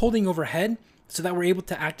just holding overhead so that we're able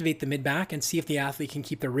to activate the mid-back and see if the athlete can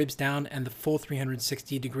keep their ribs down and the full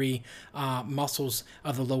 360-degree muscles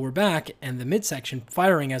of the lower back and the midsection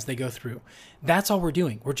firing as they go through. That's all we're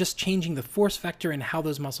doing. We're just changing the force vector and how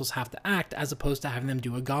those muscles have to act as opposed to having them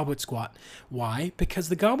do a goblet squat. Why? Because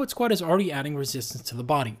the goblet squat is already adding resistance to the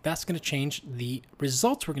body. That's going to change the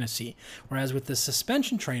results we're going to see. Whereas with the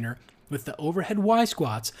suspension trainer, with the overhead Y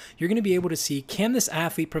squats, you're going to be able to see, can this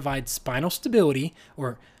athlete provide spinal stability,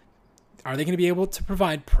 or are they going to be able to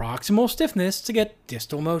provide proximal stiffness to get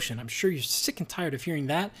distal motion? I'm sure you're sick and tired of hearing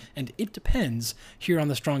that, and it depends here on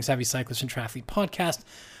the Strong Savvy Cyclist and Triathlete podcast,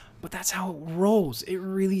 but that's how it rolls. It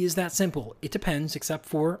really is that simple. It depends, except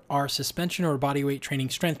for our suspension or body weight training,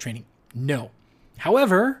 strength training. No.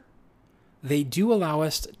 However, they do allow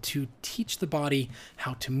us to teach the body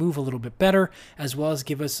how to move a little bit better, as well as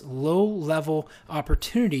give us low-level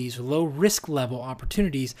opportunities, low-risk level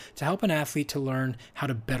opportunities to help an athlete to learn how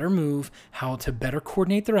to better move, how to better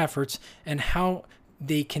coordinate their efforts, and how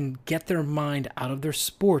they can get their mind out of their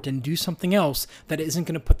sport and do something else that isn't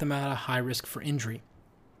going to put them at a high risk for injury.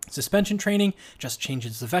 Suspension training just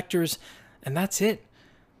changes the vectors, and that's it.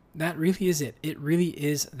 That really is it. It really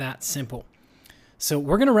is that simple. So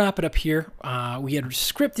we're going to wrap it up here. We had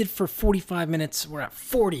scripted for 45 minutes. We're at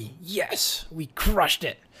 40. Yes, we crushed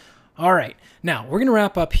it. All right. Now, we're going to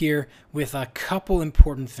wrap up here with a couple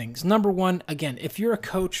important things. Number one, again, if you're a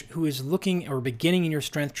coach who is looking or beginning in your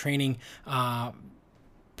strength training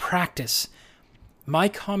practice, my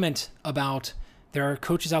comment about there are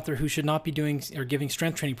coaches out there who should not be doing or giving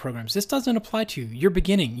strength training programs, this doesn't apply to you. You're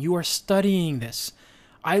beginning. You are studying this.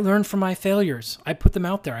 I learned from my failures. I put them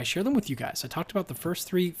out there. I share them with you guys. I talked about the first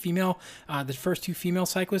two female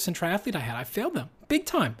cyclists and triathlete I had. I failed them big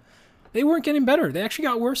time. They weren't getting better. They actually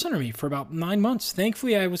got worse under me for about 9 months.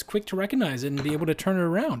 Thankfully, I was quick to recognize it and be able to turn it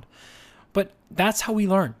around. But that's how we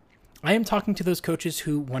learn. I am talking to those coaches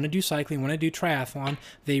who want to do cycling, want to do triathlon.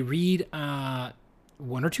 They read 1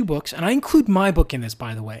 or 2 books, and I include my book in this,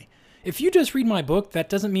 by the way. If you just read my book, that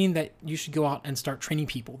doesn't mean that you should go out and start training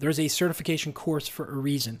people. There's a certification course for a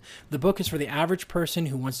reason. The book is for the average person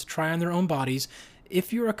who wants to try on their own bodies.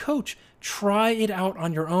 If you're a coach, try it out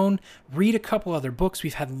on your own. Read a couple other books.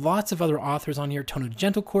 We've had lots of other authors on here. Tony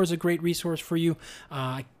Gentlecore is a great resource for you.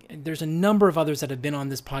 There's a number of others that have been on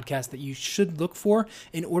this podcast that you should look for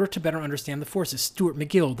in order to better understand the forces. Stuart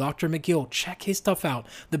McGill, Dr. McGill, check his stuff out.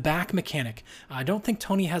 The Back Mechanic. I don't think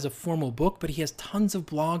Tony has a formal book, but he has tons of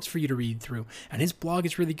blogs for you to read through, and his blog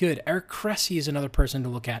is really good. Eric Cressy is another person to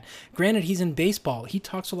look at. Granted, he's in baseball. He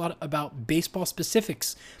talks a lot about baseball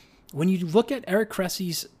specifics. When you look at Eric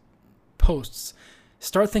Cressy's posts,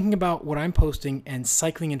 start thinking about what I'm posting and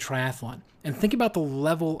cycling and triathlon, and think about the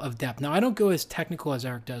level of depth. Now, I don't go as technical as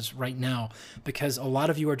Eric does right now because a lot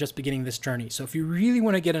of you are just beginning this journey. So if you really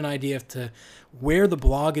want to get an idea of to where the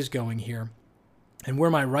blog is going here and where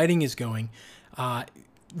my writing is going,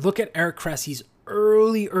 look at Eric Cressy's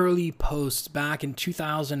early posts back in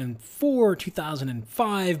 2004,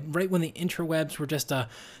 2005, right when the interwebs were just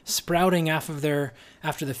sprouting after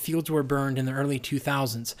the fields were burned in the early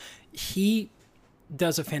 2000s. He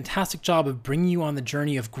does a fantastic job of bringing you on the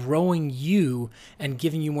journey of growing you and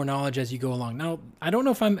giving you more knowledge as you go along. Now, I don't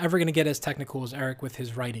know if I'm ever going to get as technical as Eric with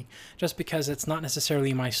his writing, just because it's not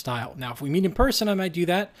necessarily my style. Now, if we meet in person, I might do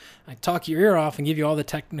that. I talk your ear off and give you all the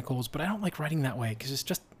technicals, but I don't like writing that way because it's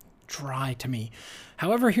just dry to me.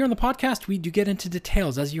 However, here on the podcast, we do get into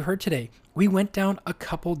details. As you heard today, we went down a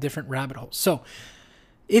couple different rabbit holes. So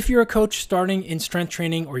if you're a coach starting in strength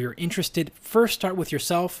training or you're interested, first start with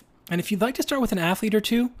yourself. And if you'd like to start with an athlete or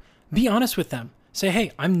two, be honest with them. Say,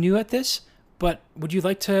 hey, I'm new at this, but would you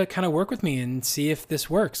like to kind of work with me and see if this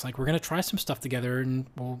works? Like, we're going to try some stuff together and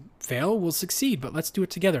we'll fail, we'll succeed, but let's do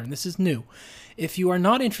it together. And this is new. If you are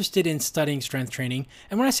not interested in studying strength training,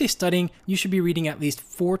 and when I say studying, you should be reading at least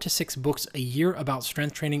 4 to 6 books a year about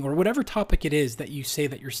strength training or whatever topic it is that you say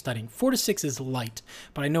that you're studying. 4 to 6 is light,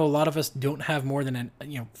 but I know a lot of us don't have more than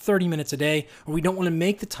 30 minutes a day, or we don't want to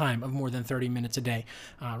make the time of more than 30 minutes a day.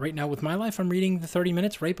 Right now with my life, I'm reading the 30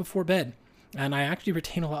 minutes right before bed. And I actually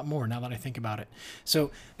retain a lot more now that I think about it.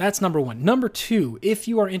 So that's number one. Number two, if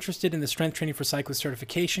you are interested in the Strength Training for Cyclists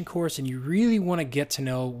certification course and you really want to get to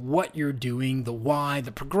know what you're doing, the why,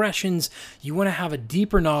 the progressions, you want to have a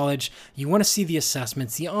deeper knowledge, you want to see the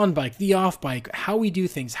assessments, the on-bike, the off-bike, how we do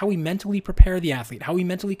things, how we mentally prepare the athlete, how we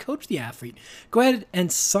mentally coach the athlete, go ahead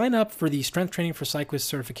and sign up for the Strength Training for Cyclists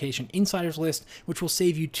certification insiders list, which will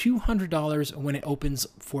save you $200 when it opens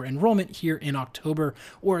for enrollment here in October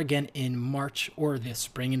or again in March or this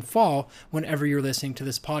spring and fall, whenever you're listening to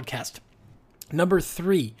this podcast. Number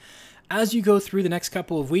three, as you go through the next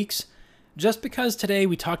couple of weeks, just because today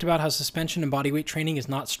we talked about how suspension and bodyweight training is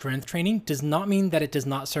not strength training does not mean that it does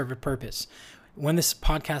not serve a purpose. When this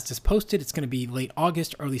podcast is posted, it's going to be late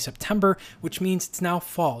August, early September, which means it's now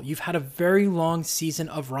fall. You've had a very long season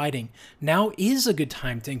of riding. Now is a good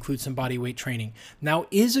time to include some bodyweight training. Now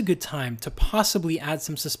is a good time to possibly add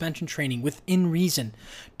some suspension training within reason.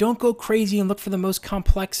 Don't go crazy and look for the most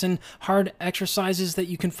complex and hard exercises that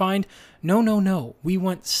you can find. No. We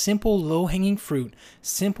want simple, low-hanging fruit,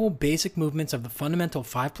 simple, basic movements of the fundamental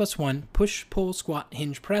 5+1, push, pull, squat,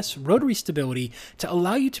 hinge, press, rotary stability to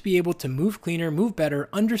allow you to be able to move cleaner, move better,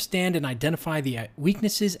 understand and identify the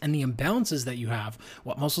weaknesses and the imbalances that you have.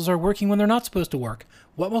 What muscles are working when they're not supposed to work?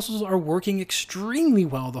 What muscles are working extremely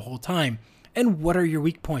well the whole time? And what are your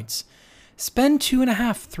weak points? Spend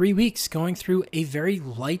 2.5, 3 weeks going through a very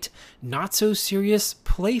light, not so serious,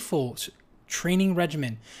 playful training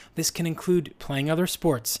regimen. This can include playing other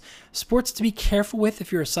sports. Sports to be careful with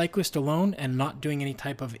if you're a cyclist alone and not doing any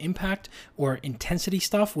type of impact or intensity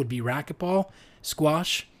stuff would be racquetball,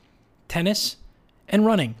 squash, tennis, and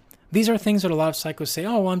running. These are things that a lot of cyclists say,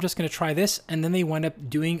 oh, well, I'm just going to try this. And then they wind up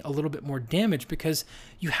doing a little bit more damage because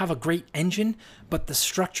you have a great engine, but the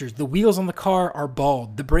structures, the wheels on the car are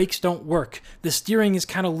bald. The brakes don't work. The steering is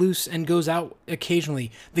kind of loose and goes out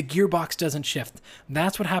occasionally. The gearbox doesn't shift.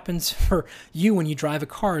 That's what happens for you when you drive a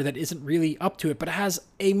car that isn't really up to it, but it has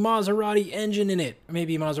a Maserati engine in it.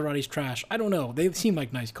 Maybe Maserati's trash. I don't know. They seem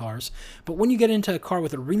like nice cars. But when you get into a car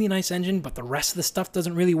with a really nice engine, but the rest of the stuff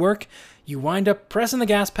doesn't really work, you wind up pressing the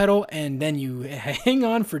gas pedal and then you hang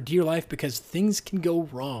on for dear life because things can go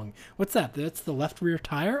wrong. What's that? That's the left rear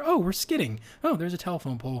tire? Oh, we're skidding. Oh, there's a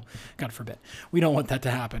telephone pole. God forbid. We don't want that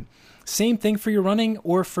to happen. Same thing for your running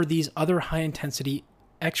or for these other high intensity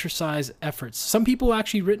exercise efforts. Some people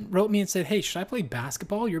actually wrote me and said, hey, should I play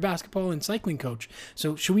basketball? You're a basketball and cycling coach.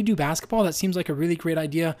 So should we do basketball? That seems like a really great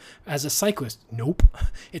idea as a cyclist. Nope.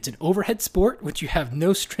 It's an overhead sport, which you have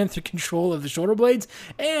no strength or control of the shoulder blades,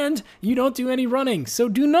 and you don't do any running. So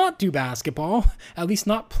do not do basketball, at least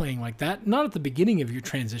not playing like that. Not at the beginning of your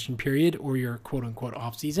transition period or your quote unquote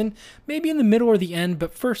off season, maybe in the middle or the end.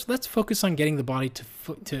 But first, let's focus on getting the body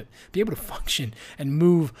to be able to function and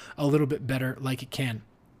move a little bit better like it can.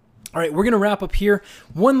 All right, we're going to wrap up here.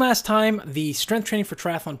 One last time, the Strength Training for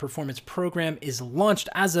Triathlon Performance program is launched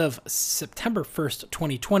as of September 1st,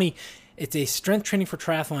 2020. It's a Strength Training for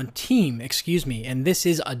Triathlon team, and this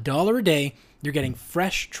is $1 a day. You're getting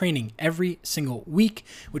fresh training every single week,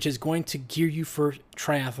 which is going to gear you for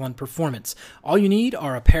triathlon performance. All you need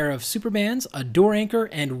are a pair of super bands, a door anchor,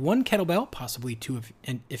 and one kettlebell, possibly two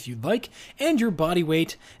if you'd like, and your body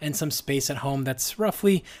weight and some space at home that's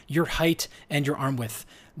roughly your height and your arm width.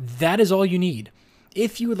 That is all you need.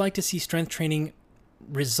 If you would like to see strength training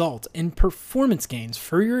result in performance gains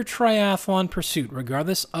for your triathlon pursuit,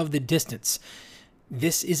 regardless of the distance,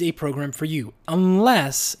 this is a program for you,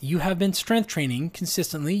 unless you have been strength training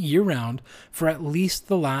consistently year-round for at least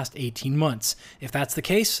the last 18 months. If that's the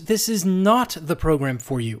case, this is not the program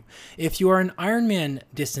for you. If you are an Ironman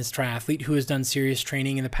distance triathlete who has done serious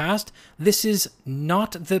training in the past, this is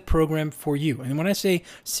not the program for you. And when I say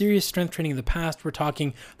serious strength training in the past, we're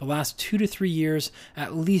talking the last 2 to 3 years,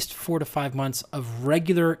 at least 4 to 5 months of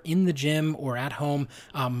regular in the gym or at home,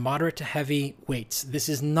 moderate to heavy weights. This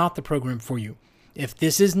is not the program for you. If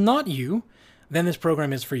this is not you, then this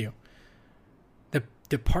program is for you. The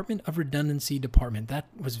Department of Redundancy Department. I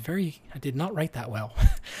did not write that well.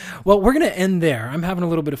 Well, we're going to end there. I'm having a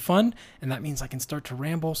little bit of fun, and that means I can start to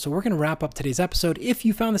ramble. So we're going to wrap up today's episode. If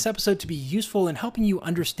you found this episode to be useful in helping you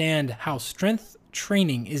understand how strength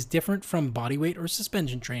training is different from bodyweight or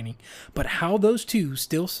suspension training, but how those two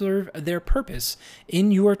still serve their purpose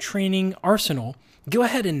in your training arsenal, go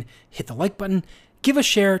ahead and hit the like button. Give a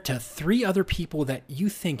share to 3 other people that you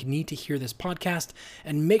think need to hear this podcast,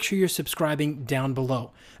 and make sure you're subscribing down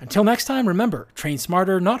below. Until next time, remember, train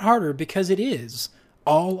smarter, not harder, because it is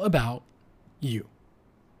all about you.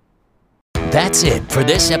 That's it for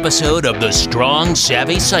this episode of the Strong,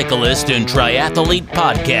 Savvy Cyclist and Triathlete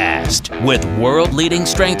podcast with world-leading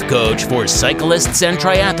strength coach for cyclists and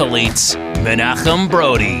triathletes, Menachem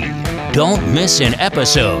Brodie. Don't miss an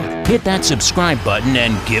episode. Hit that subscribe button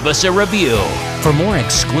and give us a review. For more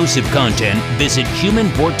exclusive content, visit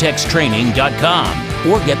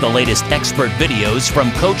humanvortextraining.com or get the latest expert videos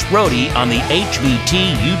from Coach Brodie on the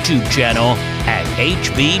HVT YouTube channel at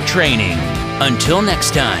HV Training. Until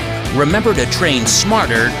next time, remember to train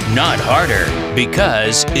smarter, not harder,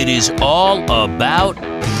 because it is all about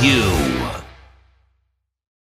you.